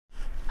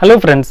Hello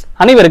friends,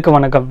 அனைவருக்கும்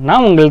வணக்கம்.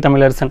 நான் உங்கள்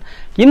தமிழரசன்.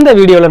 இந்த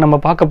வீடியோல நம்ம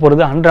பார்க்க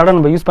போறது அன்றாட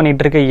நம்ம யூஸ்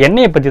பண்ணிட்டு இருக்க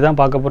எண்ணெயை பத்தி தான்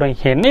பார்க்க போறோம்.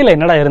 எண்ணெயில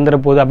என்னடா இருந்துற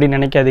போகுது அப்படி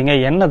நினைக்காதீங்க.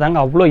 எண்ணெய் தாங்க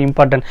அவ்வளோ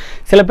இம்பார்ட்டன்ட்.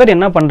 சில பேர்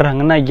என்ன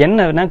பண்றாங்கன்னா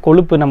எண்ணெய்னா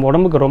கொழுப்பு நம்ம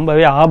உடம்புக்கு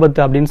ரொம்பவே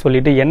ஆபத்து அப்படின்னு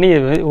சொல்லிட்டு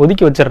எண்ணெயை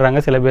ஒதுக்கி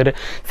வச்சிடுறாங்க சில பேர்.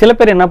 சில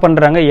பேர் என்ன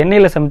பண்றாங்க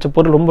எண்ணெயில சமைச்ச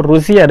பொருள் ரொம்ப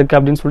ருசியா இருக்கு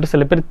அப்படின்னு சொல்லிட்டு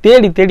சில பேர்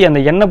தேடி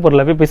அந்த எண்ணெய்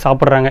பொருளை போய்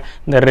சாப்பிடுறாங்க.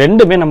 இந்த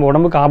ரெண்டுமே நம்ம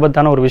உடம்புக்கு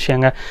ஆபத்தான ஒரு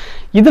விஷயங்க.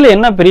 இதுல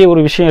என்ன பெரிய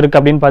ஒரு விஷயம் இருக்கு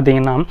அப்படின்னு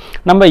பாத்தீங்கன்னா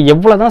நம்ம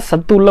எவ்வளவுதான்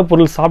சத்து உள்ள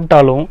பொருள்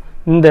சாப்பிட்டாலும்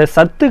இந்த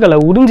சத்துக்களை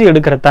உறிஞ்சி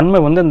எடுக்கிற தன்மை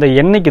வந்து இந்த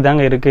எண்ணெய்க்கு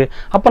தாங்க இருக்கு.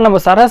 அப்ப நம்ம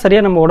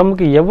சராசரியா நம்ம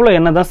உடம்புக்கு எவ்வளவு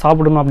எண்ணெய் தான்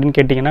சாப்பிடணும் அப்படின்னு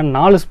கேட்டீங்கன்னா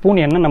 4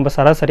 ஸ்பூன் எண்ணெய் நம்ம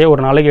சராசரியா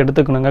ஒரு நாளைக்கு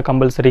எடுத்துக்கணுங்க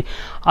கம்பல்சரி.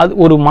 அது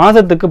ஒரு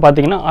மாதத்துக்கு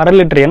பாத்தீங்கன்னா 1/2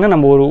 லிட்டர் எண்ணெய்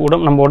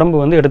நம்ம உடம்பு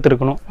வந்து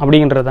எடுத்துக்கணும்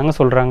அப்படின்றதாங்க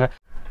சொல்றாங்க.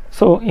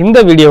 ஸோ இந்த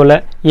வீடியோவில்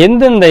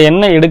எந்தெந்த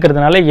எண்ணெய்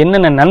எடுக்கிறதுனால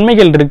என்னென்ன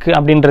நன்மைகள் இருக்குது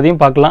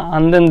அப்படின்றதையும் பார்க்கலாம்.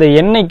 அந்தந்த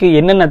எண்ணெய்க்கு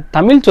என்னென்ன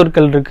தமிழ்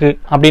சொற்கள் இருக்குது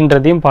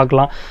அப்படின்றதையும்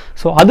பார்க்கலாம்.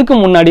 ஸோ அதுக்கு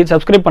முன்னாடி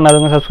சப்ஸ்கிரைப்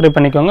பண்ணாதவங்க சப்ஸ்கிரைப்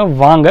பண்ணிக்கோங்க.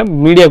 வாங்க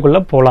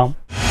மீடியாக்குள்ளே போகலாம்.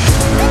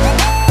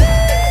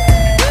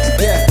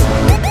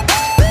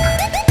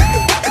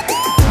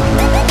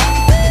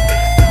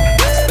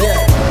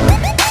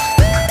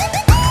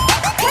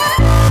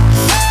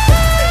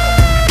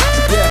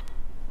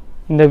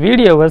 இந்த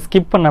வீடியோவை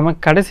ஸ்கிப் பண்ணாமல்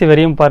கடைசி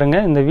வரையும்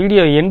பாருங்கள். இந்த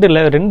வீடியோ எண்டில்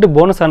 2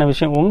 போனஸான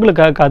விஷயம்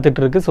உங்களுக்காக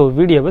காத்துட்டு இருக்கு. ஸோ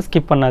வீடியோவை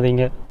ஸ்கிப்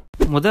பண்ணாதீங்க.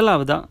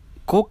 முதலாவதாக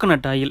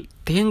கோகனட் ஆயில்,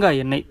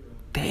 தேங்காய் எண்ணெய்.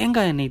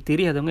 தேங்காய் எண்ணெய்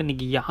தெரியாதவங்க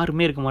இன்றைக்கி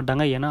யாருமே இருக்க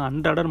மாட்டாங்க. ஏன்னா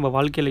அன்றாட நம்ம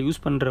வாழ்க்கையில்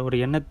யூஸ் பண்ணுற ஒரு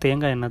எண்ணெய்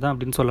தேங்காய் எண்ணெய் தான்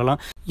அப்படின்னு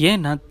சொல்லலாம்.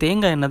 ஏன்னா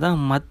தேங்காய் எண்ணெய் தான்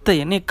மற்ற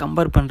எண்ணெயை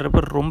கம்பேர்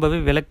பண்ணுறப்ப ரொம்பவே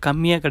விலை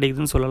கம்மியாக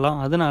கிடைக்குதுன்னு சொல்லலாம்.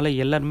 அதனால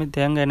எல்லாருமே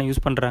தேங்காய் எண்ணெய்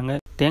யூஸ் பண்ணுறாங்க.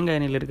 தேங்காய்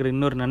எண்ணெயில் இருக்கிற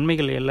இன்னொரு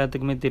நன்மைகள்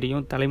எல்லாத்துக்குமே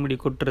தெரியும். தலைமுடி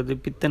கொட்டுறது,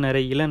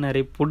 பித்தநரை,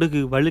 இளநரை,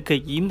 பொடுகு, வழுக்கை,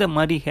 இந்த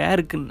மாதிரி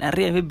ஹேருக்கு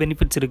நிறையவே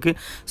பெனிஃபிட்ஸ் இருக்குது.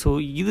 ஸோ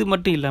இது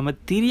மட்டும் இல்லாமல்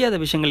தெரியாத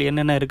விஷயங்கள்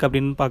என்னென்ன இருக்குது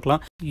அப்படின்னு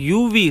பார்க்கலாம்.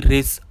 யூவி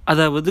ரேஸ்,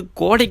 அதாவது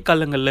கோடை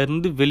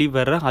காலங்கள்லேருந்து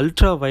வெளிவர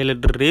அல்ட்ரா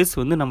வயலட் ரேஸ்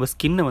வந்து நம்ம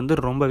ஸ்கின்னை வந்து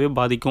ரொம்பவே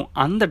பாதிக்கும்.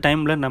 அந்த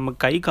டைமில் நம்ம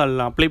கை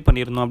காலில் அப்ளை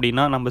பண்ணியிருந்தோம்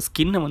அப்படின்னா நம்ம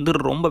ஸ்கின்னை வந்து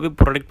ரொம்பவே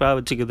ப்ரொடக்டாக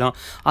வச்சுக்குதான்.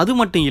 அது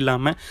மட்டும்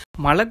இல்லாமல்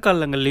மழை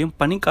காலங்கள்லையும்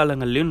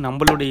பனிக்காலங்கள்லையும்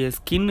நம்மளுடைய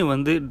ஸ்கின்னு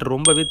வந்து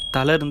ரொம்பவே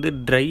தளர்ந்து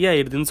ட்ரை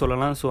ஆயிடுதுன்னு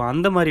சொல்லலாம். ஸோ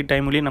அந்த மாதிரி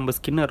டைம்லேயும் நம்ம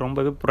ஸ்கின்னை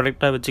ரொம்பவே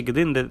ப்ரொடக்டாக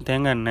வச்சுக்குது இந்த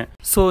தேங்காய் எண்ணெய்.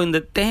 ஸோ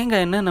இந்த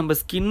தேங்காய் எண்ணெய் நம்ம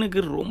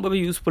ஸ்கின்னுக்கு ரொம்பவே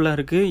யூஸ்ஃபுல்லாக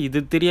இருக்குது.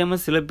 இது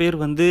தெரியாமல் சில பேர்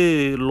வந்து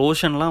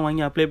லோஷன்லாம்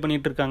வாங்கி அப்ளை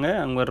பண்ணிட்டு இருக்காங்க.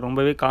 அவங்க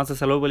ரொம்பவே காசை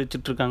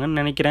செலவழிச்சிட்டு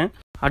இருக்காங்கன்னு நினைக்கிறேன்.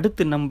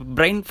 அடுத்து நம்ம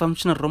பிரெயின்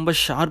ஃபங்க்ஷனை ரொம்ப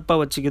ஷார்ப்பாக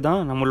வச்சுக்குதான்.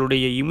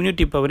 நம்மளுடைய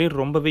இம்யூனிட்டி பவரையும்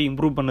ரொம்பவே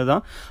இம்ப்ரூவ்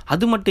பண்ணுதான்.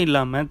 அது மட்டும்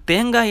இல்லாமல்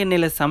தேங்காய்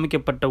எண்ணெயில்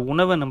சமைக்கப்பட்ட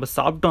உணவை நம்ம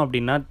சாப்பிட்டோம்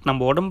அப்படின்னா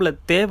நம்ம உடம்புல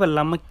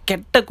தேவையில்லாமல்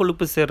கெட்ட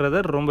கொழுப்பு சேர்றதை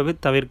ரொம்பவே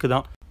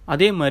தவிர்க்குதான்.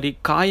 அதே மாதிரி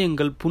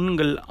காயங்கள்,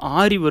 புண்கள்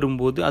ஆறி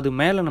வரும்போது அது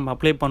மேலே நம்ம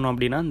அப்ளை பண்ணோம்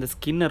அப்படின்னா அந்த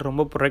ஸ்கின்னை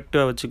ரொம்ப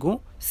ப்ரொடக்டிவாக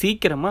வச்சுக்கும்.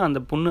 சீக்கிரமாக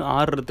அந்த புண்ணு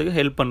ஆறுறதுக்கு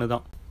ஹெல்ப்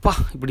பண்ணுதான்.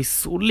 இப்படி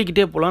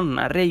சொல்லிக்கிட்டே போகலாம்.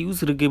 நிறைய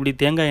யூஸ் இருக்குது இப்படி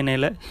தேங்காய்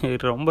எண்ணெயில்.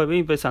 ரொம்பவே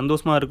இப்போ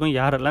சந்தோஷமாக இருக்கும்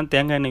யாரெல்லாம்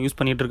தேங்காய் எண்ணெய் யூஸ்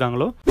பண்ணிகிட்டு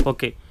இருக்காங்களோ.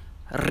 ஓகே,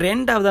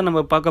 ரெண்டாவதாக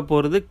நம்ம பார்க்க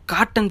போகிறது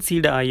காட்டன்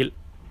சீடு ஆயில்,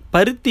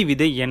 பருத்தி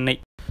விதை எண்ணெய்.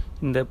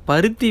 இந்த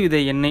பருத்தி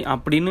விதை எண்ணெய்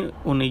அப்படின்னு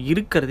ஒன்று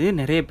இருக்கிறதே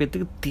நிறைய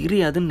பேர்த்துக்கு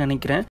தெரியாதுன்னு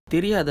நினைக்கிறேன்.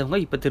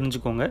 தெரியாதவங்க இப்போ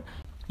தெரிஞ்சுக்கோங்க.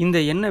 இந்த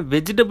எண்ணெய்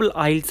வெஜிடபிள்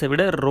ஆயில்ஸை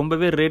விட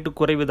ரொம்பவே ரேட்டு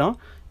குறைவு தான்.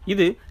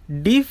 இது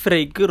டீப்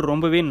ஃப்ரைக்கு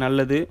ரொம்பவே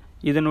நல்லது.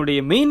 இதனுடைய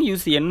மெயின்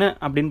யூஸ் என்ன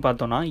அப்படின்னு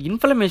பார்த்தோன்னா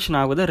இன்ஃப்ளமேஷன்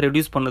ஆகுவதை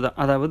ரெடியூஸ் பண்ணுதான்.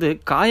 அதாவது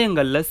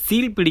காயங்களில்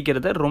சீல்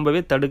பிடிக்கிறத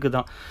ரொம்பவே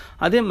தடுக்குதான்.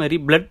 அதே மாதிரி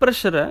பிளட்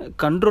ப்ரெஷரை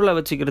கண்ட்ரோலாக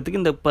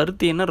வச்சுக்கிறதுக்கு இந்த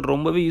பருத்தி எண்ணெய்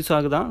ரொம்பவே யூஸ்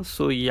ஆகுதான்.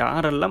 ஸோ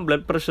யாரெல்லாம்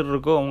பிளட் ப்ரெஷர்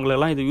இருக்கோ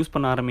அவங்களெல்லாம் இதை யூஸ்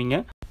பண்ண ஆரம்பிங்க.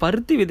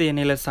 பருத்தி விதை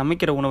எண்ணெயில்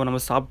சமைக்கிற உணவை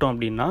நம்ம சாப்பிட்டோம்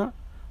அப்படின்னா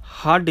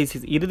ஹார்ட்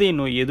டிசீஸ், இருதய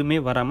நோய் எதுவுமே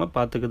வராமல்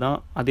பார்த்துக்குதான்.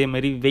 அதே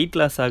மாதிரி வெயிட்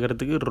லாஸ்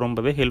ஆகிறதுக்கு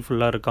ரொம்பவே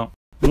ஹெல்ப்ஃபுல்லாக இருக்கும்.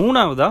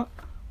 மூணாவதாக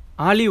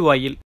ஆலிவ்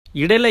ஆயில்,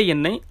 இடலை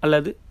எண்ணெய்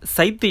அல்லது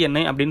சைத்து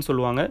எண்ணெய் அப்படின்னு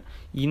சொல்லுவாங்க.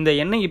 இந்த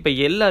எண்ணெய் இப்போ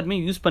எல்லாருமே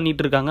யூஸ்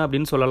பண்ணிகிட்டு இருக்காங்க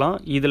அப்படின்னு சொல்லலாம்.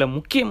 இதில்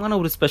முக்கியமான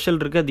ஒரு ஸ்பெஷல்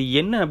இருக்குது. அது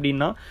என்ன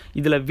அப்படின்னா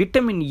இதில்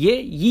விட்டமின் ஏ,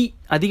 இ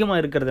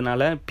அதிகமாக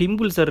இருக்கிறதுனால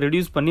பிம்பிள்ஸை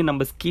ரெடியூஸ் பண்ணி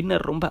நம்ம ஸ்கின்னை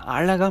ரொம்ப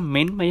அழகாக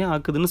மென்மையாக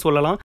ஆக்குதுன்னு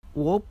சொல்லலாம்.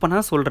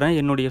 ஓப்பனாக சொல்கிறேன்,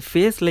 என்னுடைய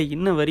ஃபேஸில்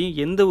இன்ன வரையும்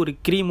எந்த ஒரு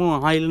க்ரீமும்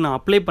ஆயிலும் நான்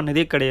அப்ளை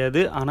பண்ணதே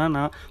கிடையாது. ஆனால்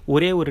நான்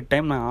ஒரே ஒரு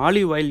டைம் நான்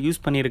ஆலிவ் ஆயில்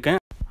யூஸ் பண்ணியிருக்கேன்.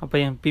 அப்போ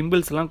என்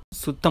பிம்பிள்ஸ்லாம்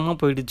சுத்தமாக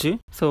போயிடுச்சு.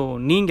 ஸோ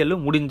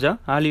நீங்களும் முடிஞ்சால்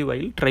ஆலிவ்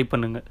ஆயில் ட்ரை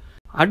பண்ணுங்கள்.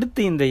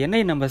 அடுத்து இந்த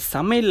எண்ணெய் நம்ம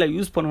சமையலில்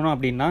யூஸ் பண்ணணும்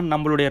அப்படின்னா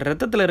நம்மளுடைய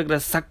ரத்தத்தில் இருக்கிற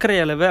சர்க்கரை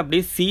அளவை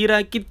அப்படியே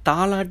சீராக்கி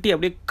தாளாட்டி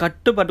அப்படியே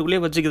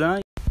கட்டுப்பாட்டுக்குள்ளேயே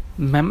வச்சுக்குதான்.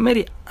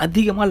 மெமரி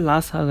அதிகமாக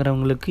லாஸ்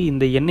ஆகிறவங்களுக்கு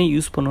இந்த எண்ணெய்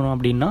யூஸ் பண்ணணும்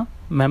அப்படின்னா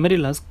மெமரி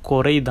லாஸ்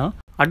குறைதான்.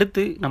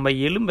 அடுத்து நம்ம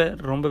எலும்பை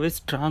ரொம்பவே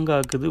ஸ்ட்ராங்காக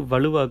ஆக்குது,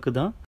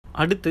 வலுவாக்குதான்.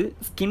 அடுத்து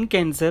ஸ்கின்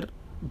கேன்சர்,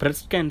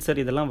 பிரெஸ்ட்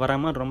கேன்சர் இதெல்லாம்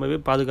வராமல் ரொம்பவே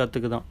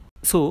பாதுகாத்துக்குதான்.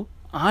 ஸோ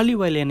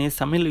ஆலிவ் ஆயில் எண்ணெயை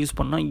சமையல் யூஸ்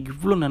பண்ணால்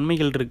இவ்வளோ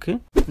நன்மைகள் இருக்குது.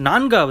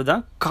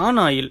 நான்காவதாக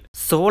கான் ஆயில்,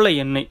 சோளை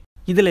எண்ணெய்.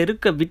 இதில்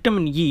இருக்க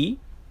விட்டமின் இ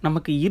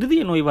நமக்கு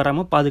இருதய நோய்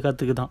வராமல்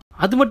பாதுகாத்துக்கு தான்.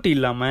 அது மட்டும்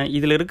இல்லாமல்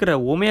இதில் இருக்கிற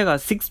ஒமேகா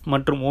 6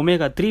 மற்றும்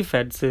ஒமேகா 3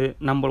 ஃபேட்ஸு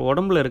நம்ம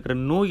உடம்புல இருக்கிற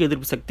நோய்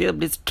எதிர்ப்பு சக்தியை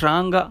அப்படியே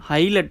ஸ்ட்ராங்காக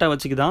ஹைலைட்டாக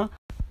வச்சுக்குதான்.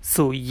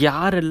 ஸோ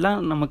யாரெல்லாம்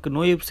நமக்கு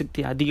நோய் எதிர்ப்பு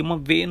சக்தி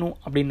அதிகமாக வேணும்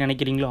அப்படின்னு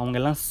நினைக்கிறீங்களோ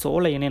அவங்கெல்லாம்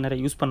சோளை எண்ணெய்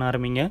நிறைய யூஸ் பண்ண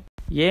ஆரம்பிங்க.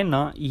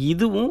 ஏன்னா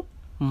இதுவும்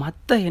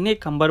மற்ற எண்ணெயை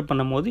கம்பேர்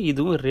பண்ணும்போது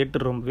இதுவும் ரேட்டு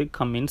ரொம்பவே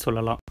கம்மின்னு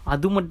சொல்லலாம்.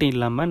 அது மட்டும்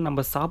இல்லாமல்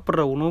நம்ம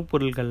சாப்பிட்ற உணவுப்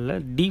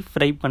பொருட்களில் டீப்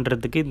ஃப்ரை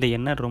பண்ணுறதுக்கு இந்த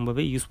எண்ணெய்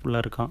ரொம்பவே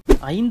யூஸ்ஃபுல்லாக இருக்கும்.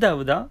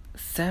 5வதாக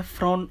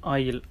saffron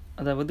ஆயில்,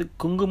 அதாவது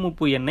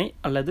குங்குமப்பூ எண்ணெய்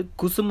அல்லது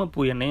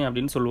குசுமப்பூ எண்ணெய்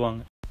அப்படின்னு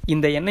சொல்லுவாங்க.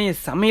 இந்த எண்ணெயை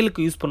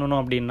சமையலுக்கு யூஸ்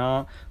பண்ணணும் அப்படின்னா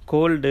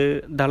கோல்டு,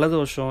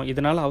 தலதோஷம்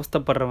இதனால்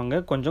அவஸ்தைப்படுறவங்க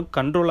கொஞ்சம்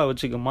கண்ட்ரோலாக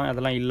வச்சுக்குமா,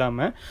 அதெல்லாம்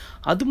இல்லாமல்.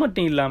 அது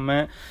மட்டும்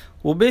இல்லாமல்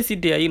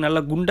ஒபேசிட்டி ஆகி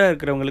நல்லா குண்டாக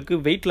இருக்கிறவங்களுக்கு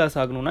வெயிட் லாஸ்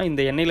ஆகணும்னா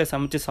இந்த எண்ணெயில்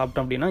சமைச்சு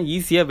சாப்பிட்டோம் அப்படின்னா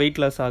ஈஸியாக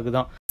வெயிட் லாஸ்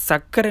ஆகுதான்.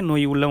 சர்க்கரை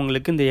நோய்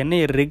உள்ளவங்களுக்கு இந்த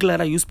எண்ணெயை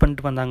ரெகுலராக யூஸ்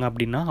பண்ணிட்டு வந்தாங்க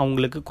அப்படின்னா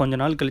அவங்களுக்கு கொஞ்ச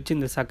நாள் கழித்து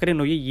இந்த சர்க்கரை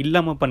நோயை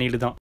இல்லாமல்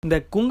பண்ணிடுதான். இந்த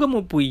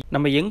குங்குமப்பூ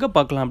நம்ம எங்கே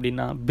பார்க்கலாம்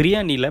அப்படின்னா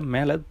பிரியாணியில்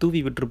மேலே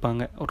தூவி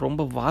விட்டுருப்பாங்க,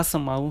 ரொம்ப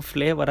வாசமாகவும்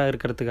ஃப்ளேவராக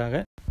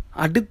இருக்கிறதுக்காக.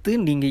 அடுத்து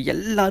நீங்கள்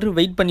எல்லாரும்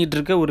வெயிட் பண்ணிகிட்டு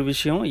இருக்க ஒரு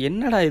விஷயம்,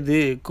 என்னடா இது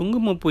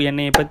குங்குமப்பூ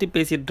எண்ணெயை பற்றி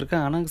பேசிகிட்டு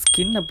இருக்கேன் ஆனால்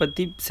ஸ்கின்னை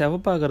பற்றி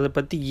சிவப்பாகிறத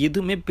பற்றி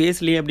எதுவுமே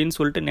பேசலையே அப்படின்னு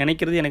சொல்லிட்டு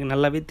நினைக்கிறது எனக்கு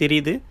நல்லாவே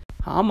தெரியுது.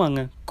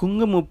 ஆமாங்க,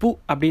 குங்குமப்பூ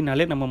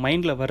அப்படின்னாலே நம்ம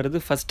மைண்டில் வர்றது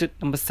ஃபஸ்ட்டு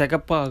நம்ம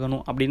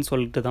சிகப்பாகணும் அப்படின்னு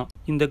சொல்லிட்டு தான்.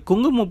 இந்த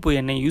குங்குமப்பூ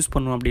எண்ணெய் யூஸ்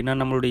பண்ணோம் அப்படின்னா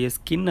நம்மளுடைய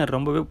ஸ்கின்னை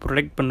ரொம்பவே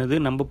ப்ரொடெக்ட் பண்ணுது,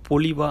 நம்ம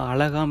பொலிவாக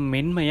அழகாக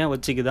மென்மையாக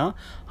வச்சுக்குதான்.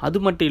 அது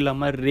மட்டும்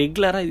இல்லாமல்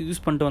ரெகுலராக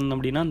யூஸ் பண்ணிட்டு வந்தோம்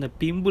அப்படின்னா அந்த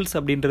பிம்பிள்ஸ்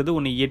அப்படின்றது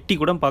ஒன்று எட்டி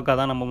கூட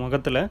பார்க்காதான் நம்ம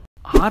முகத்தில்.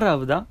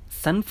 6வதாக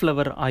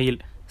சன்ஃப்ளவர் ஆயில்,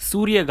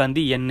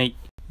 சூரியகாந்தி எண்ணெய்.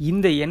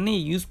 இந்த எண்ணெயை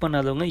யூஸ்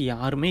பண்ணாதவங்க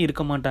யாருமே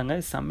இருக்க மாட்டாங்க.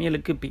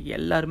 சமையலுக்கு இப்போ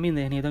எல்லாருமே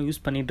இந்த எண்ணெயை தான்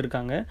யூஸ் பண்ணிகிட்டு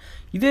இருக்காங்க.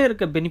 இதே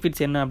இருக்க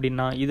பெனிஃபிட்ஸ் என்ன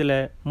அப்படின்னா இதில்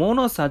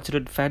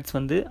மோனோசாச்சுரேட் ஃபேட்ஸ்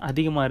வந்து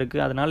அதிகமாக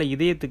இருக்குது, அதனால்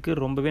இதயத்துக்கு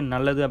ரொம்பவே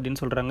நல்லது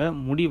அப்படின்னு சொல்கிறாங்க.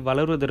 முடி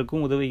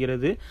வளர்வதற்கும்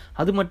உதவுகிறது.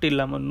 அது மட்டும்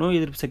இல்லாமல் நோய்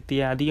எதிர்ப்பு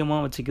சக்தியை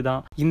அதிகமாக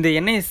வச்சுக்குதான். இந்த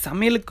எண்ணெயை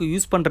சமையலுக்கு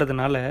யூஸ்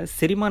பண்ணுறதுனால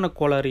செரிமான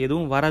கோளாறு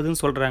எதுவும்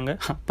வராதுன்னு சொல்கிறாங்க.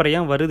 அப்புறம்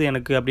ஏன் வருது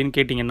எனக்கு அப்படின்னு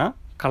கேட்டிங்கன்னா,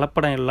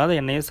 கலப்படம் இல்லாத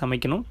எண்ணெயை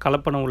சமைக்கணும்.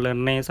 கலப்படம் உள்ள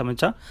எண்ணெயை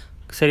சமைச்சா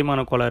செரிமான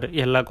கோளாறு,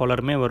 எல்லா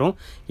கோளாறுமே வரும்.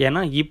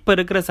 ஏன்னா இப்போ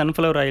இருக்கிற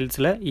சன்ஃப்ளவர்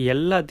ஆயில்ஸில்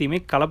எல்லாத்தையுமே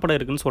கலப்படம்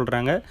இருக்குதுன்னு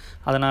சொல்கிறாங்க.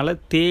 அதனால்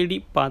தேடி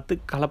பார்த்து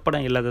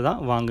கலப்படம் இல்லாததான்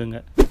வாங்குங்க.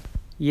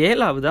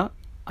 7வதாக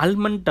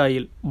ஆல்மண்ட்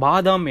ஆயில்,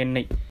 பாதாம்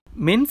எண்ணெய்.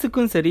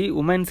 மென்ஸுக்கும் சரி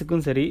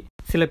உமன்ஸுக்கும் சரி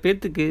சில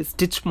பேர்த்துக்கு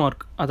ஸ்டிச்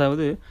மார்க்,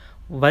 அதாவது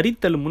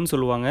வரித்தெலும்புன்னு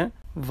சொல்லுவாங்க,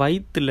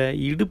 வயிற்றில்,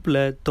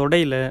 இடுப்பில்,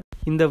 தொடையில்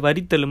இந்த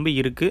வரித்தெலும்பு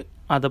இருக்குது.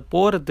 அதை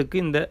போகிறதுக்கு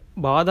இந்த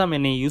பாதாம்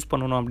எண்ணெயை யூஸ்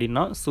பண்ணணும்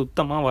அப்படின்னா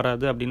சுத்தமாக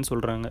வராது அப்படின்னு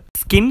சொல்கிறாங்க.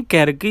 ஸ்கின்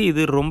கேருக்கு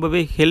இது ரொம்பவே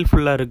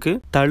ஹெல்ப்ஃபுல்லாக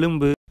இருக்குது.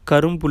 தழும்பு,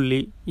 கரும்புள்ளி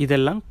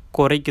இதெல்லாம்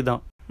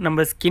குறைக்குதான்.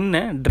 நம்ம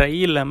ஸ்கின்னை ட்ரை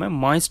இல்லாமல்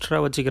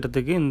மாய்ஸ்டராக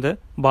வச்சுக்கிறதுக்கு இந்த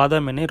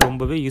பாதாம் எண்ணெய்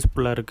ரொம்பவே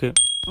யூஸ்ஃபுல்லாக இருக்குது.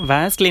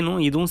 வேஸ்லினும்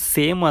இதுவும்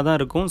சேமாக தான்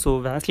இருக்கும். ஸோ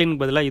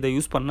வேஸ்லினுக்கு பதிலாக இதை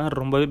யூஸ் பண்ணால்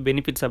ரொம்பவே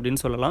பெனிஃபிட்ஸ்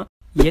அப்படின்னு சொல்லலாம்.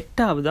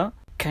 8வதாக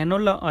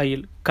கெனோலா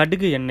ஆயில்,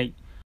 கடுகு எண்ணெய்.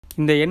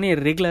 இந்த எண்ணெயை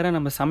ரெகுலராக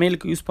நம்ம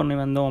சமையலுக்கு யூஸ் பண்ணி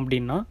வந்தோம்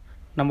அப்படின்னா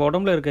நம்ம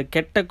உடம்புல இருக்க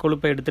கெட்ட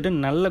கொழுப்பை எடுத்துகிட்டு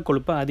நல்ல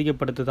கொழுப்பை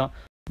அதிகப்படுத்துதான்.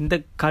 இந்த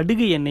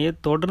கடுகு எண்ணெயை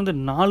தொடர்ந்து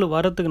 4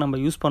 வாரத்துக்கு நம்ம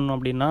யூஸ் பண்ணோம்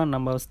அப்படின்னா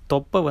நம்ம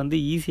தொப்பை வந்து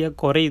ஈஸியாக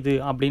குறையுது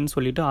அப்படின்னு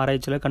சொல்லிட்டு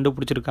ஆராய்ச்சியில்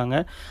கண்டுபிடிச்சிருக்காங்க.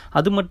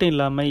 அது மட்டும்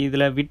இல்லாமல்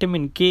இதில்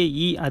விட்டமின் கே,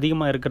 இ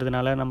அதிகமாக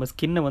இருக்கிறதுனால நம்ம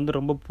ஸ்கின்னை வந்து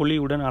ரொம்ப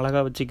பொலிவுடன்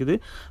அழகாக வச்சுக்குது.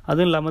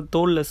 அதுவும் இல்லாமல்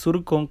தோலில்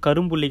சுருக்கம்,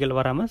 கரும்புள்ளிகள்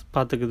வராமல்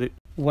பார்த்துக்குது.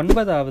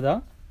 9வதாக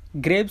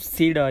கிரேப்ஸ்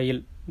சீட்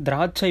ஆயில்,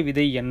 திராட்சை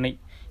விதை எண்ணெய்.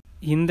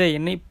 இந்த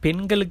எண்ணெய்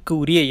பெண்களுக்கு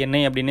உரிய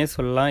எண்ணெய் அப்படின்னே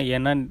சொல்லலாம்.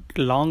 ஏன்னா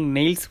லாங்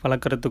நெயில்ஸ்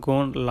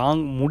வளர்க்குறதுக்கும்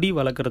லாங் முடி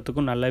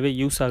வளர்க்குறதுக்கும் நல்லாவே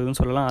யூஸ் ஆகுதுன்னு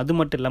சொல்லலாம். அது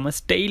மட்டும் இல்லாமல்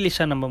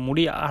ஸ்டைலிஷாக நம்ம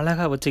முடி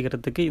அழகாக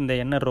வச்சுக்கிறதுக்கு இந்த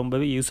எண்ணெய்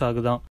ரொம்பவே யூஸ்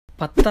ஆகுதான்.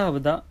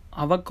 10வதாக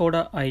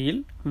அவகோடா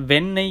ஆயில்,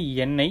 வெண்ணெய்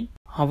எண்ணெய்.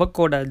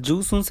 அவகோடா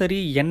ஜூஸும் சரி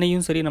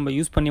எண்ணெயும் சரி நம்ம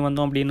யூஸ் பண்ணி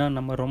வந்தோம் அப்படின்னா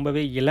நம்ம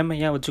ரொம்பவே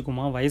இளமையாக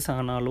வச்சுக்குமா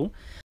வயசானாலும்.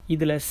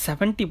 இதில்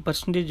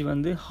 70%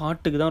 வந்து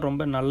ஹார்ட்டுக்கு தான்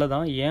ரொம்ப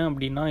நல்லதான். ஏன்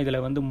அப்படின்னா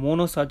இதில் வந்து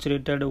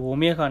மோனோசாச்சுரேட்டட்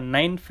ஒமேகா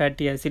 9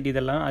 ஃபேட்டி ஆசிட்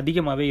இதெல்லாம்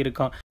அதிகமாகவே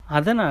இருக்கான்.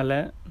 அதனால்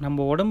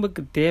நம்ம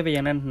உடம்புக்கு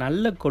தேவையான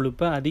நல்ல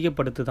கொழுப்பை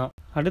அதிகப்படுத்துதான்.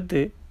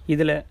 அடுத்து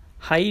இதில்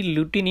ஹை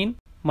லுட்டினின்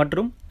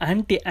மற்றும்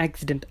ஆன்டி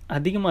ஆக்சிடென்ட்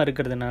அதிகமாக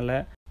இருக்கிறதுனால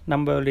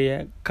நம்மளுடைய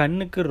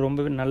கண்ணுக்கு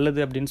ரொம்பவே நல்லது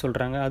அப்படின்னு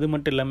சொல்கிறாங்க. அது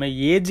மட்டும் இல்லாமல்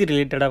ஏஜ்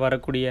ரிலேட்டடாக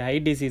வரக்கூடிய ஐ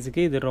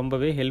டிசீஸுக்கு இது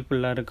ரொம்பவே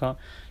ஹெல்ப்ஃபுல்லாக இருக்கும்.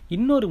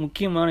 இன்னொரு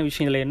முக்கியமான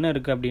விஷயங்கள் என்ன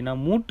இருக்குது அப்படின்னா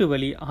மூட்டு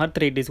வலி,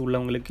 ஆர்த்ரைட்டிஸ்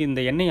உள்ளவங்களுக்கு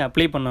இந்த எண்ணெயை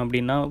அப்ளை பண்ணோம்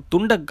அப்படின்னா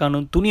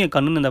துண்டக்கானும் துணியை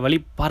கண்ணுன்னு இந்த வலி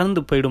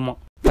பறந்து போயிடுமா.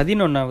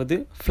 11வது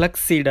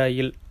ஃப்ளக்ஸ் சீட்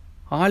ஆயில்,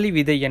 ஆளி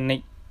விதை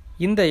எண்ணெய்.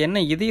 இந்த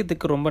எண்ணெய்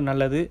இதயத்துக்கு ரொம்ப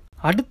நல்லது.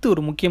 அடுத்து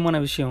ஒரு முக்கியமான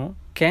விஷயம்,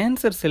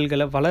 கேன்சர்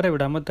செல்களை வளர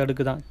விடாமல்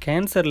தடுக்குதான்.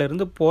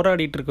 கேன்சர்லேருந்து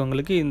போராடிட்டு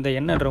இருக்கவங்களுக்கு இந்த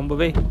எண்ணெய்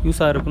ரொம்பவே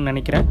யூஸாக இருக்கும்னு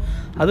நினைக்கிறேன்.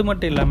 அது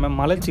மட்டும் இல்லாமல்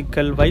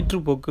மலச்சிக்கல்,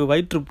 வயிற்றுப்போக்கு,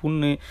 வயிற்று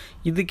புண்ணு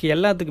இதுக்கு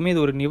எல்லாத்துக்குமே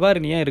இது ஒரு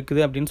நிவாரணியாக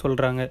இருக்குது அப்படின்னு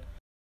சொல்கிறாங்க.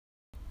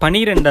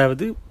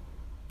 12வது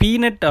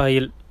பீனட்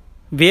ஆயில்,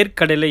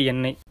 வேர்க்கடலை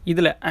எண்ணெய்.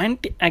 இதில்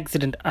ஆன்டி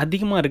ஆக்சிடென்ட்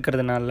அதிகமாக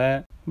இருக்கிறதுனால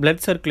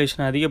பிளட்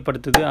சர்க்குலேஷன்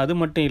அதிகப்படுத்துது. அது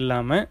மட்டும்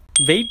இல்லாமல்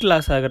வெயிட்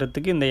லாஸ்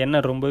ஆகிறதுக்கு இந்த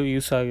எண்ணெய் ரொம்பவே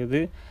யூஸ்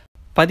ஆகுது.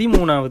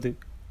 13வது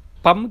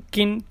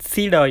பம்கின்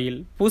சீட் ஆயில்,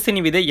 பூசணி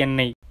விதை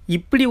எண்ணெய்.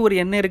 இப்படி ஒரு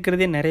எண்ணெய்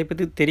இருக்கிறதே நிறைய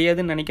பேருக்கு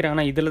தெரியாதுன்னு நினைக்கிறேன்.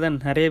 ஆனால் இதில் தான்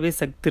நிறையவே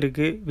சக்தி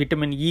இருக்குது.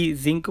 Vitamin E,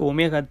 zinc,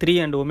 omega 3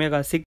 and omega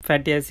 6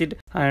 fatty acid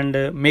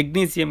and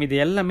magnesium இது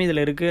எல்லாமே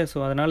இதில் இருக்குது. ஸோ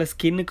அதனால்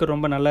ஸ்கின்னுக்கு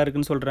ரொம்ப நல்லா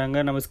இருக்குன்னு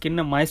சொல்கிறாங்க. நம்ம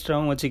ஸ்கின்னை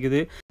மாய்ஸ்டராகவும்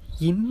வச்சுக்குது.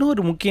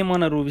 இன்னொரு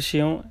முக்கியமான ஒரு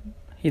விஷயம்,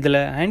 இதில்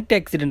ஆன்டி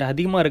ஆக்சிடென்ட்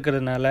அதிகமாக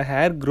இருக்கிறதுனால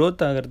ஹேர்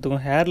க்ரோத்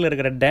ஆகிறதுக்கும் ஹேரில்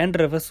இருக்கிற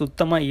டேண்ட்ரஃபை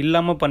சுத்தமாக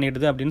இல்லாமல்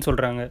பண்ணிடுது அப்படின்னு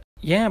சொல்கிறாங்க.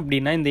 ஏன்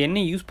அப்படின்னா இந்த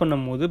எண்ணெய் யூஸ்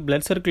பண்ணும் போது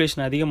பிளட்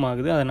சர்க்குலேஷன்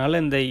அதிகமாகுது.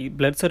 அதனால் இந்த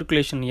பிளட்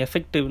சர்க்குலேஷன்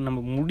எஃபெக்டிவ்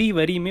நம்ம முடி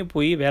வரையுமே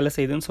போய் வேலை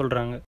செய்யுதுன்னு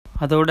சொல்கிறாங்க.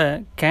 அதோட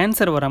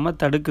கேன்சர் வராமல்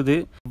தடுக்குது,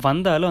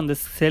 வந்தாலும் அந்த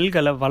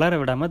செல்களை வளர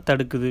விடாமல்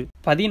தடுக்குது.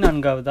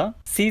 14வதா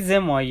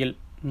சீசம் ஆயில்,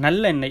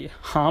 நல்ல எண்ணெய்.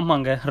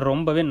 ஆமாங்க,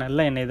 ரொம்பவே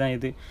நல்ல எண்ணெய் தான்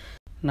இது.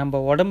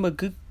 நம்ம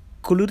உடம்புக்கு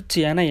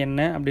குளிர்ச்சியான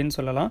எண்ணெய் அப்படின்னு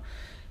சொல்லலாம்.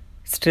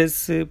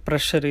 ஸ்ட்ரெஸ்ஸு,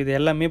 ப்ரெஷர் இது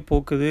எல்லாமே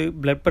போக்குது,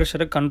 பிளட்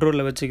ப்ரெஷரை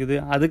கண்ட்ரோலில் வச்சுக்குது.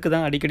 அதுக்கு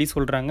தான் அடிக்கடி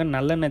சொல்கிறாங்க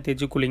நல்லெண்ணெய்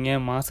தேய்ச்சி குளிங்க,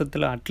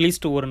 மாதத்தில்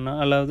அட்லீஸ்ட் ஒரு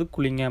நாளாவது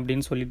குளிங்க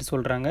அப்படின்னு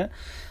சொல்கிறாங்க.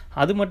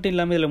 அது மட்டும்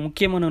இல்லாமல் இதில்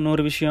முக்கியமான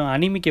இன்னொரு விஷயம்,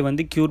 அனிமிக்கை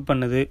க்யூர்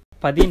பண்ணுது.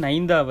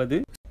 15வது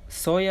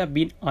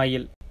சோயாபீன்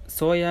ஆயில்,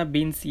 சோயா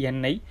பீன்ஸ்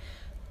எண்ணெய்.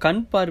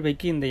 கண்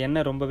பார்வைக்கு இந்த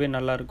எண்ணெய் ரொம்பவே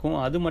நல்லாயிருக்கும்.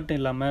 அது மட்டும்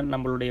இல்லாமல்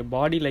நம்மளுடைய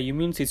பாடியில்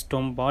இம்யூன்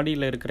சிஸ்டம்,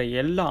 பாடியில் இருக்கிற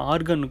எல்லா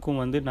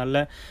ஆர்கனுக்கும்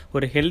நல்ல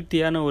ஒரு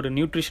ஹெல்த்தியான ஒரு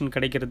நியூட்ரிஷன்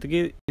கிடைக்கிறதுக்கு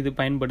இது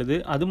பயன்படுது.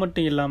 அது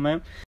மட்டும் இல்லாமல்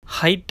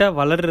ஹைட்டாக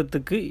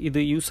வளர்கிறதுக்கு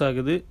இது யூஸ்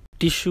ஆகுது.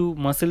 டிஷ்யூ,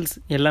 மசில்ஸ்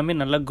எல்லாமே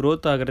நல்லா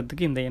க்ரோத்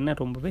ஆகிறதுக்கு இந்த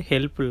எண்ணெய் ரொம்பவே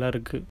ஹெல்ப்ஃபுல்லாக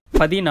இருக்குது.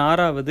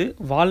 16வது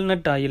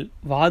வால்நட் ஆயில்,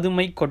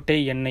 வாதுமை கொட்டை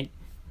எண்ணெய்.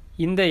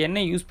 இந்த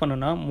எண்ணெய் யூஸ்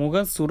பண்ணுனா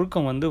முக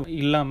சுருக்கம்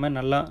இல்லாமல்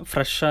நல்லா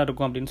ஃப்ரெஷ்ஷாக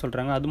இருக்கும் அப்படின்னு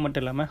சொல்கிறாங்க. அது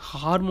மட்டும் இல்லாமல்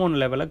ஹார்மோன்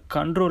லெவலை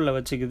கண்ட்ரோலில்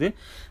வச்சுக்குது,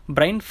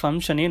 பிரெயின்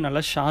ஃபங்க்ஷனையும்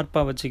நல்லா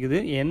ஷார்ப்பாக வச்சுக்குது.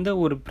 எந்த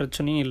ஒரு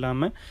பிரச்சனையும்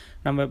இல்லாமல்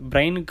நம்ம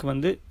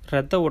பிரெயினுக்கு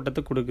ரத்த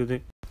ஓட்டத்தை கொடுக்குது.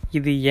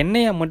 இது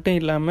எண்ணெயை மட்டும்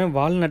இல்லாமல்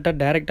வால்நட்டாக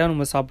டைரெக்டாக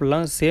நம்ம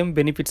சாப்பிட்லாம், சேம்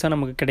பெனிஃபிட்ஸாக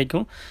நமக்கு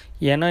கிடைக்கும்.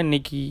 ஏன்னா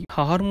இன்றைக்கி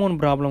ஹார்மோன்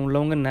ப்ராப்ளம்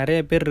உள்ளவங்க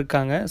நிறைய பேர்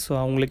இருக்காங்க. ஸோ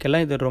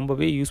அவங்களுக்கெல்லாம் இது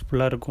ரொம்பவே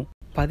யூஸ்ஃபுல்லாக இருக்கும்.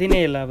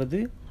 17வது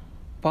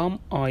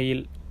பாம்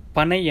ஆயில்,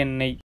 பனை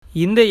எண்ணெய்.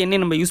 இந்த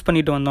எண்ணெய் நம்ம யூஸ்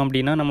பண்ணிட்டு வந்தோம்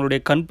அப்படின்னா நம்மளுடைய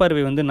கண்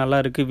பார்வை நல்லா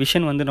இருக்குது,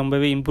 விஷன்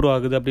ரொம்பவே இம்ப்ரூவ்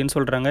ஆகுது அப்படின்னு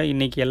சொல்கிறாங்க.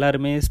 இன்றைக்கி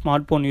எல்லாருமே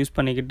ஸ்மார்ட் ஃபோன் யூஸ்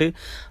பண்ணிக்கிட்டு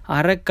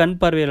அரை கண்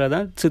பார்வையில்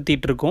தான்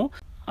சுற்றிட்டு இருக்கோம்.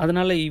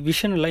 அதனால்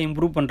விஷன் எல்லாம்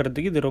இம்ப்ரூவ்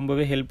பண்ணுறதுக்கு இது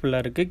ரொம்பவே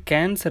ஹெல்ப்ஃபுல்லாக இருக்குது,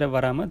 கேன்சரை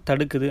வராமல்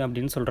தடுக்குது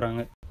அப்படின்னு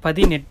சொல்கிறாங்க.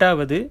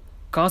 18வது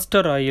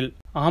காஸ்டர் ஆயில்,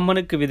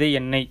 ஆமணக்கு விதை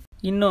எண்ணெய்.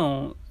 இன்னும்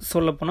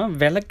சொல்லப்போனால்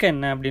விளக்க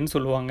எண்ணெய் அப்படின்னு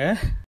சொல்லுவாங்க.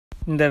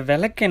 இந்த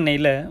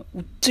விளக்கெண்ணெயில்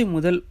உச்சி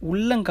முதல்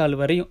உள்ளங்கால்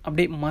வரையும்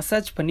அப்படியே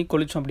மசாஜ் பண்ணி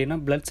குளித்தோம் அப்படின்னா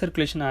பிளட்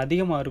சர்க்குலேஷன்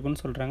அதிகமாக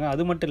இருக்குன்னு சொல்கிறாங்க.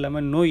 அது மட்டும்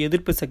இல்லாமல் நோய்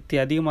எதிர்ப்பு சக்தி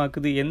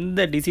அதிகமாக்குது,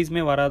 எந்த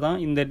டிசீஸுமே வராதான்.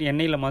 இந்த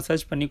எண்ணெயில்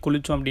மசாஜ் பண்ணி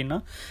குளித்தோம் அப்படின்னா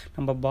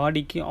நம்ம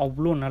பாடிக்கு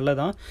அவ்வளோ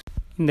நல்லதான்.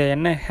 இந்த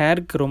எண்ணெய்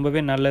ஹேருக்கு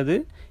ரொம்பவே நல்லது.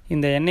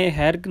 இந்த எண்ணெயை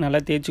ஹேருக்கு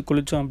நல்லா தேய்ச்சி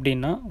குளித்தோம்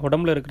அப்படின்னா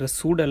உடம்புல இருக்கிற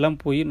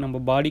சூடெல்லாம் போய்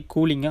நம்ம பாடி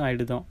கூலிங்காக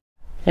ஆகிடுதான்.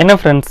 என்ன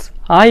ஃப்ரெண்ட்ஸ்,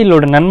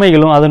 ஆயிலோட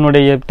நன்மைகளும்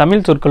அதனுடைய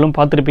தமிழ் சொற்களும்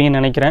பார்த்துருப்பீங்கன்னு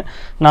நினைக்கிறேன்.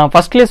 நான்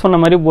ஃபஸ்ட்லேயே சொன்ன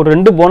மாதிரி ஒரு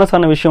 2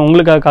 போனஸான விஷயம்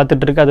உங்களுக்காக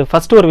காத்துட்ருக்கு. அது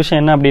ஃபஸ்ட்டு ஒரு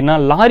விஷயம் என்ன அப்படின்னா,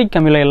 லாரிக்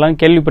அமிலம் எல்லாம்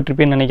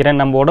கேள்விப்பட்டிருப்பேன்னு நினைக்கிறேன்.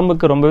 நம்ம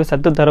உடம்புக்கு ரொம்பவே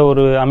சத்து தர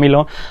ஒரு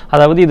அமிலம்.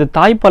 அதாவது இது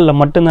தாய்ப்பாலில்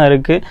மட்டும்தான்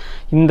இருக்குது.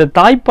 இந்த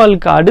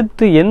தாய்ப்பாலுக்கு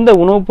அடுத்து எந்த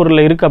உணவுப்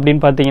பொருளில் இருக்குது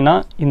அப்படின்னு பார்த்தீங்கன்னா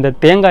இந்த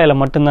தேங்காயில்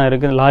மட்டும்தான்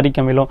இருக்குது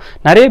லாரிக் அமிலம்.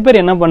 நிறைய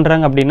பேர் என்ன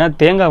பண்ணுறாங்க அப்படின்னா,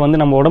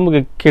 தேங்காய் நம்ம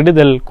உடம்புக்கு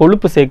கெடுதல்,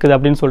 கொழுப்பு சேர்க்குது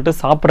அப்படின்னு சொல்லிட்டு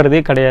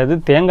சாப்பிட்றதே கிடையாது.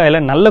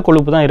 தேங்காயில் நல்ல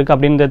கொழுப்பு தான் இருக்குது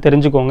அப்படின்னு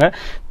தெரிஞ்சுக்கோங்க.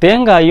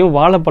 தேங்காயும்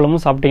வாழைப்பழமும்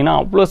சாப்பிட்டீங்கன்னா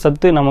அவ்வளோ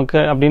சத்து நமக்கு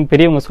அப்படின்னு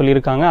பெரியவங்க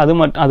சொல்லியிருக்காங்க.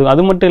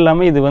 அது மட்டும்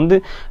இல்லாமல் இது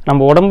நம்ம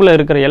உடம்புல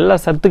இருக்கிற எல்லா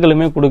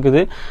சத்துக்களுமே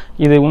கொடுக்குது.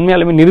 இது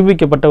உண்மையாலுமே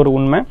நிரூபிக்கப்பட்ட ஒரு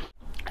உண்மை.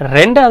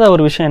 2வது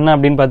ஒரு விஷயம் என்ன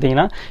அப்படின்னு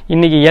பார்த்தீங்கன்னா,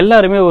 இன்றைக்கி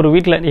எல்லாருமே ஒரு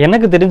வீட்டில்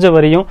எனக்கு தெரிஞ்ச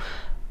வரையும்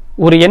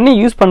ஒரு எண்ணெய்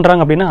யூஸ்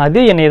பண்ணுறாங்க அப்படின்னா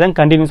அதே எண்ணெயை தான்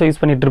கண்டினியூஸாக யூஸ்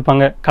பண்ணிட்டு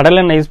இருப்பாங்க. கடல்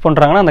எண்ணெய் யூஸ்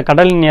பண்ணுறாங்கன்னா அந்த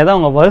கடல் எண்ணெயை தான்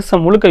அவங்க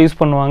வருஷம் முழுக்க யூஸ்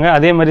பண்ணுவாங்க.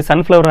 அதே மாதிரி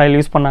சன்ஃப்ளவர் ஆயில்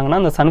யூஸ் பண்ணாங்கன்னா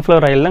அந்த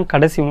சன்ஃப்ளவர் ஆயில் தான்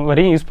கடைசி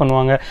வரையும் யூஸ்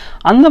பண்ணுவாங்க.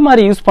 அந்த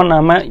மாதிரி யூஸ்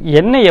பண்ணாமல்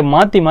எண்ணெயை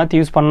மாற்றி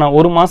யூஸ் பண்ணால்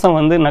ஒரு மாதம்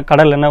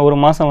கடல் எண்ணெய், ஒரு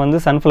மாதம்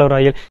சன்ஃப்ளவர்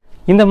ஆயில்,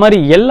 இந்த மாதிரி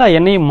எல்லா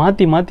எண்ணெயும்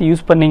மாற்றி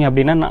யூஸ் பண்ணிங்க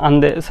அப்படின்னா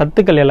அந்த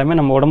சத்துக்கள் எல்லாமே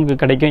நம்ம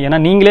உடம்புக்கு கிடைக்கும்.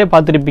 ஏன்னா நீங்களே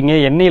பார்த்துருப்பீங்க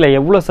எண்ணெயில்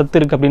எவ்வளோ சத்து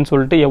இருக்குது அப்படின்னு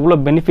சொல்லிட்டு,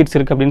 எவ்வளோ பெனிஃபிட்ஸ்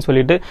இருக்குது அப்படின்னு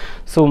சொல்லிட்டு.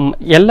 ஸோ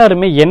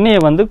எல்லாருமே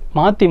எண்ணெயை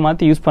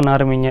மாற்றி யூஸ் பண்ண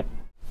ஆரம்பிங்க.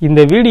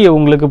 இந்த வீடியோ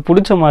உங்களுக்கு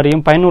பிடிச்ச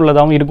மாதிரியும்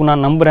பயனுள்ளதாகவும் இருக்கும்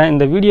நான் நம்புகிறேன்.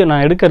 இந்த வீடியோ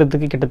நான்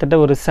எடுக்கிறதுக்கு கிட்டத்தட்ட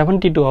ஒரு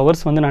 72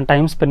 ஹவர்ஸ் நான்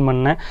டைம் ஸ்பெண்ட்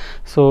பண்ணேன்.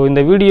 ஸோ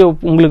இந்த வீடியோ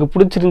உங்களுக்கு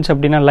பிடிச்சிருந்துச்சு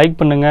அப்படின்னா லைக்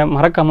பண்ணுங்கள்,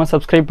 மறக்காமல்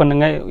சப்ஸ்கிரைப்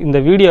பண்ணுங்கள். இந்த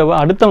வீடியோவை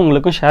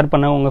அடுத்தவங்களுக்கும் ஷேர்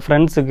பண்ணுங்கள், உங்கள்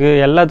ஃப்ரெண்ட்ஸுக்கு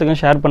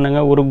எல்லாத்துக்கும் ஷேர்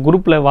பண்ணுங்கள். ஒரு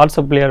குரூப்பில்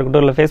வாட்ஸ்அப்லேயே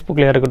இருக்கட்டும் இல்லை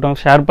ஃபேஸ்புக்லேயே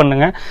இருக்கட்டும் ஷேர்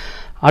பண்ணுங்கள்.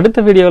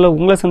 அடுத்த வீடியோவில்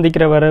உங்களை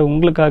சந்திக்கிற வரை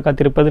உங்களுக்காக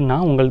காத்திருப்பது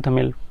நான் உங்கள்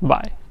தமிழ்.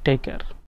 பாய், டேக் கேர்.